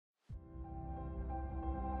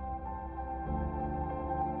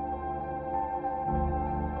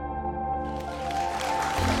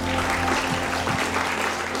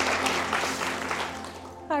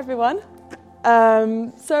everyone.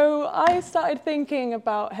 So I started thinking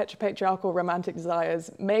about heteropatriarchal romantic desires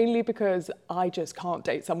mainly because I just can't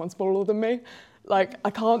date someone smaller than me. Like, I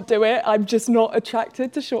can't do it. I'm just not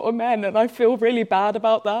attracted to shorter men, and I feel really bad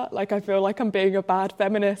about that. Like, I feel like I'm being a bad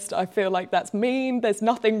feminist. I feel like that's mean. There's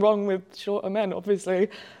nothing wrong with shorter men, obviously,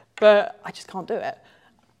 but I just can't do it.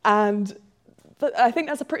 But I think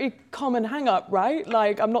that's a pretty common hang-up, right?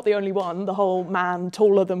 Like, I'm not the only one. The whole man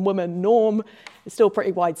taller than woman norm is still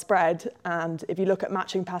pretty widespread. And if you look at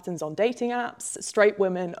matching patterns on dating apps, straight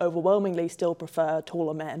women overwhelmingly still prefer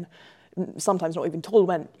taller men. Sometimes not even taller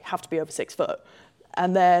men, have to be over 6 foot.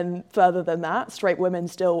 And then further than that, straight women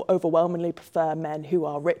still overwhelmingly prefer men who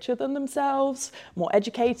are richer than themselves, more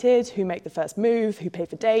educated, who make the first move, who pay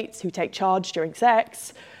for dates, who take charge during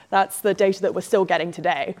sex. That's the data that we're still getting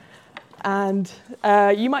today. And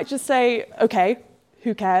you might just say, okay,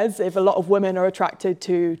 who cares if a lot of women are attracted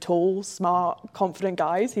to tall, smart, confident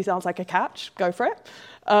guys? He sounds like a catch, go for it.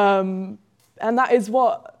 And that is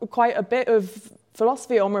what quite a bit of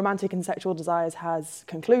philosophy on romantic and sexual desires has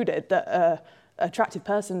concluded, that an attractive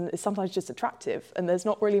person is sometimes just attractive, and there's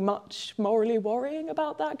not really much morally worrying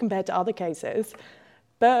about that compared to other cases.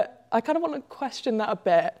 But I kind of want to question that a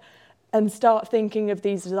bit and start thinking of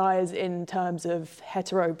these desires in terms of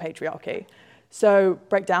heteropatriarchy. So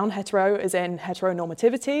break down hetero as in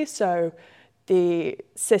heteronormativity, so the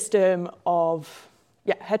system of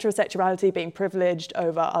heterosexuality being privileged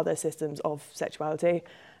over other systems of sexuality,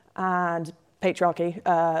 and patriarchy,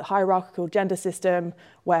 hierarchical gender system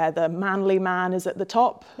where the manly man is at the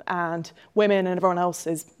top and women and everyone else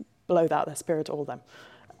is below that, they're spirit, all of them.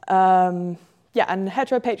 And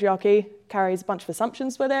heteropatriarchy carries a bunch of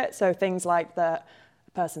assumptions with it. So things like that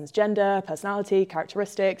a person's gender, personality,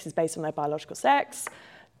 characteristics is based on their biological sex,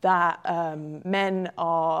 that men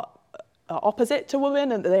are opposite to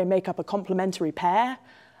women and that they make up a complementary pair,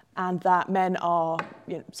 and that men are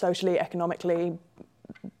socially, economically,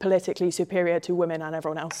 politically superior to women and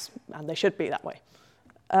everyone else, and they should be that way.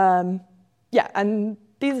 And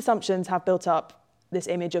these assumptions have built up this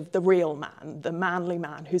image of the real man, the manly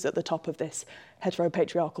man who's at the top of this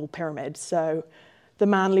heteropatriarchal pyramid. So the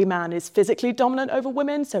manly man is physically dominant over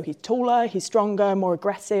women, so he's taller, he's stronger, more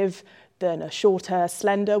aggressive than a shorter,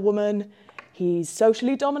 slender woman. He's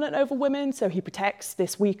socially dominant over women, so he protects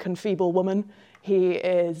this weak and feeble woman. He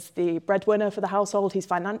is the breadwinner for the household, he's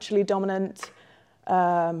financially dominant.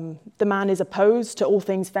 The man is opposed to all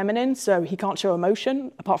things feminine, so he can't show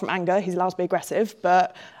emotion. Apart from anger, he's allowed to be aggressive,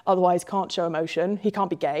 but otherwise can't show emotion. He can't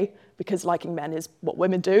be gay, because liking men is what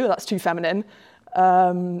women do, that's too feminine.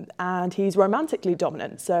 And he's romantically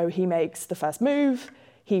dominant, so he makes the first move,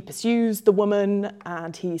 he pursues the woman,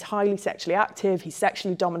 and he's highly sexually active, he's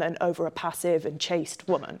sexually dominant over a passive and chaste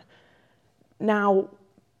woman. Now,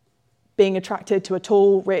 being attracted to a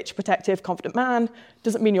tall, rich, protective, confident man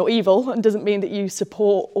doesn't mean you're evil and doesn't mean that you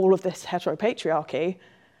support all of this heteropatriarchy.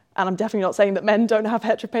 And I'm definitely not saying that men don't have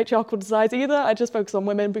heteropatriarchal desires either. I just focus on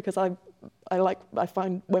women because I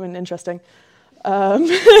find women interesting. But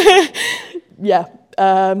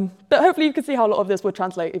hopefully you can see how a lot of this would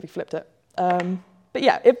translate if you flipped it.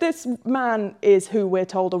 If this man is who we're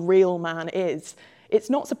told a real man is,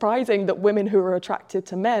 it's not surprising that women who are attracted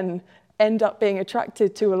to men end up being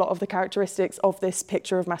attracted to a lot of the characteristics of this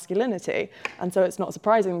picture of masculinity. And so it's not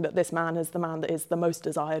surprising that this man is the man that is the most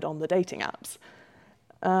desired on the dating apps.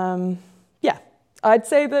 I'd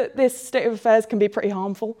say that this state of affairs can be pretty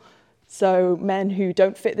harmful. So men who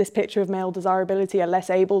don't fit this picture of male desirability are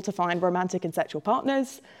less able to find romantic and sexual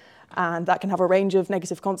partners, and that can have a range of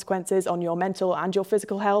negative consequences on your mental and your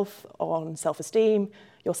physical health, on self-esteem,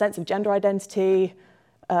 your sense of gender identity,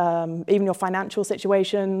 even your financial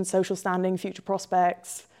situation, social standing, future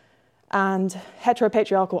prospects. And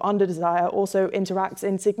heteropatriarchal underdesire also interacts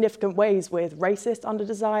in significant ways with racist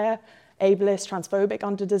underdesire, ableist, transphobic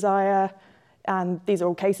underdesire, and these are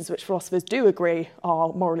all cases which philosophers do agree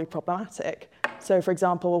are morally problematic. So, for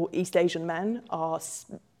example, East Asian men are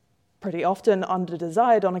pretty often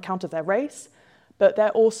underdesired on account of their race, but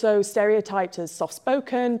they're also stereotyped as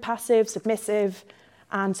soft-spoken, passive, submissive,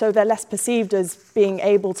 and so they're less perceived as being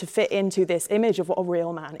able to fit into this image of what a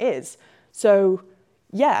real man is. So,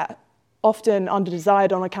 often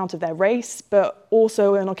underdesired on account of their race, but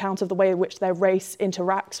also on account of the way in which their race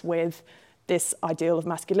interacts with this ideal of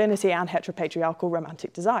masculinity and heteropatriarchal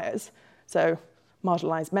romantic desires. So,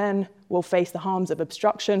 marginalized men will face the harms of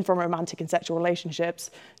obstruction from romantic and sexual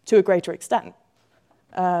relationships to a greater extent.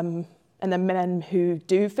 And then men who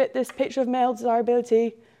do fit this picture of male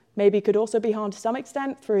desirability maybe could also be harmed to some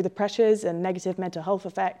extent through the pressures and negative mental health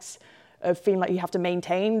effects of feeling like you have to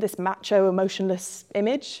maintain this macho, emotionless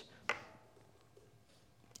image.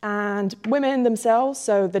 And women themselves,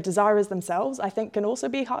 so the desirers themselves, I think can also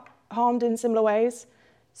be harmed in similar ways.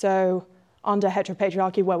 So under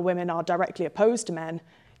heteropatriarchy, where women are directly opposed to men,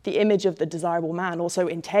 the image of the desirable man also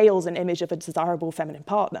entails an image of a desirable feminine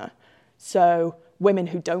partner. So women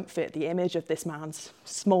who don't fit the image of this man's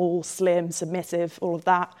small, slim, submissive, all of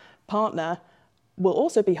that partner will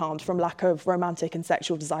also be harmed from lack of romantic and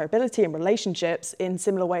sexual desirability in relationships in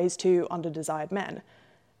similar ways to under-desired men.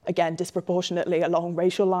 Again, disproportionately along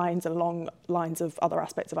racial lines and along lines of other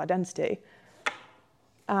aspects of identity.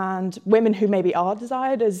 And women who maybe are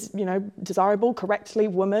desired as, desirable, correctly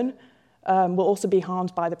women, will also be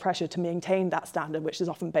harmed by the pressure to maintain that standard, which is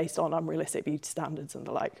often based on unrealistic beauty standards and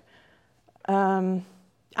the like.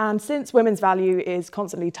 And since women's value is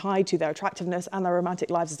constantly tied to their attractiveness and their romantic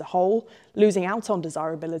lives as a whole, losing out on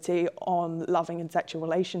desirability, on loving and sexual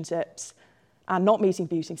relationships, and not meeting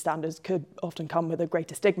beauty standards could often come with a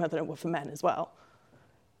greater stigma than it would for men as well.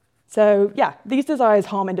 So yeah, these desires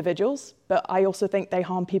harm individuals, but I also think they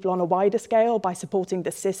harm people on a wider scale by supporting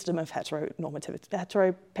the system of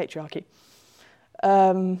heteropatriarchy.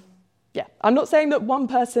 Yeah, I'm not saying that one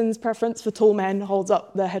person's preference for tall men holds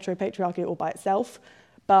up the heteropatriarchy all by itself,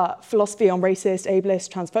 but philosophy on racist, ableist,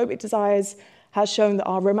 transphobic desires has shown that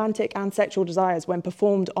our romantic and sexual desires, when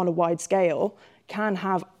performed on a wide scale, can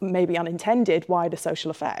have maybe unintended wider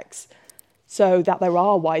social effects. So that there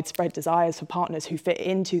are widespread desires for partners who fit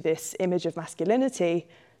into this image of masculinity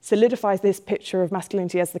solidifies this picture of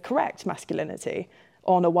masculinity as the correct masculinity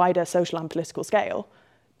on a wider social and political scale.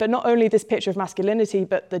 But not only this picture of masculinity,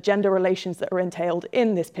 but the gender relations that are entailed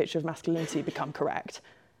in this picture of masculinity become correct.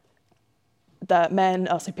 That men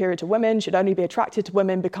are superior to women, should only be attracted to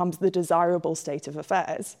women, becomes the desirable state of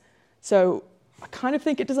affairs. So I kind of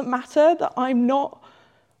think it doesn't matter that I'm not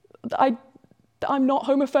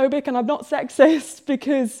homophobic and I'm not sexist,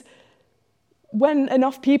 because when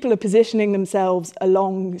enough people are positioning themselves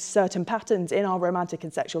along certain patterns in our romantic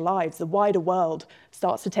and sexual lives, the wider world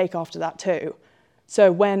starts to take after that too.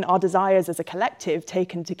 So when our desires as a collective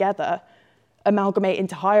taken together amalgamate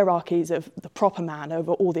into hierarchies of the proper man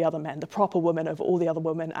over all the other men, the proper woman over all the other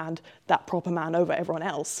women, and that proper man over everyone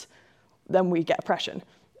else, then we get oppression.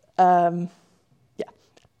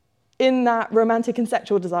 In that, romantic and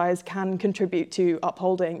sexual desires can contribute to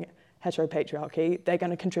upholding heteropatriarchy. They're going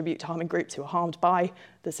to contribute to harming groups who are harmed by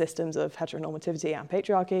the systems of heteronormativity and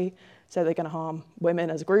patriarchy. So they're going to harm women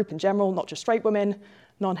as a group in general, not just straight women,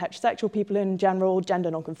 non-heterosexual people in general, gender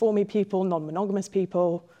non-conforming people, non-monogamous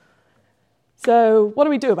people. So what do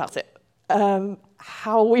we do about it?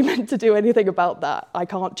 How are we meant to do anything about that? I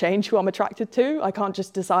can't change who I'm attracted to. I can't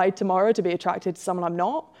just decide tomorrow to be attracted to someone I'm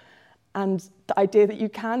not. And the idea that you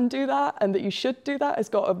can do that and that you should do that has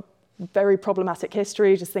got a very problematic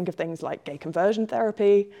history. Just think of things like gay conversion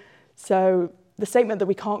therapy. So the statement that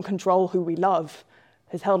we can't control who we love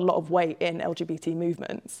has held a lot of weight in LGBT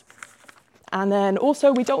movements. And then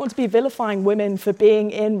also, we don't want to be vilifying women for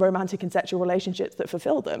being in romantic and sexual relationships that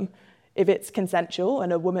fulfill them. If it's consensual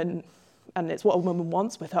and it's what a woman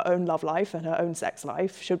wants with her own love life and her own sex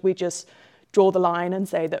life, should we just draw the line and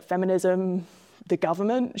say that feminism, the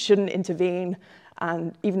government, shouldn't intervene?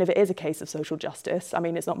 And even if it is a case of social justice, I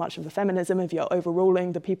mean, it's not much of a feminism if you're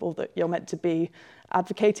overruling the people that you're meant to be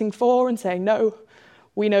advocating for and saying, no,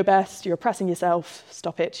 we know best, you're oppressing yourself,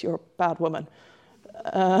 stop it, you're a bad woman.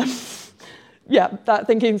 Yeah, that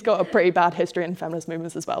thinking's got a pretty bad history in feminist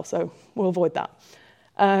movements as well, so we'll avoid that.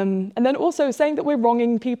 And then also saying that we're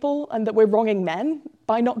wronging people and that we're wronging men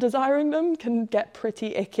by not desiring them can get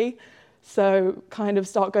pretty icky. So kind of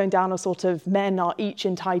start going down a sort of men are each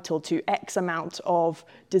entitled to X amount of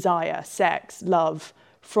desire, sex, love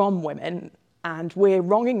from women, and we're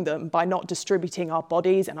wronging them by not distributing our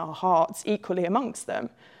bodies and our hearts equally amongst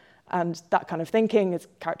them. And that kind of thinking is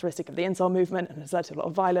characteristic of the incel movement and has led to a lot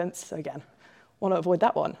of violence. So again, want to avoid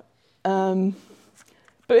that one.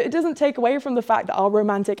 But it doesn't take away from the fact that our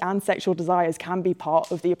romantic and sexual desires can be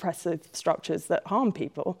part of the oppressive structures that harm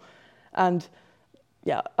people. And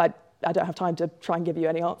yeah, I don't have time to try and give you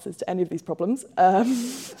any answers to any of these problems.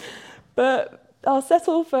 But I'll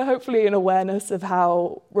settle for hopefully an awareness of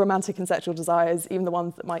how romantic and sexual desires, even the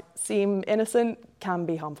ones that might seem innocent, can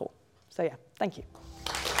be harmful. So yeah, thank you.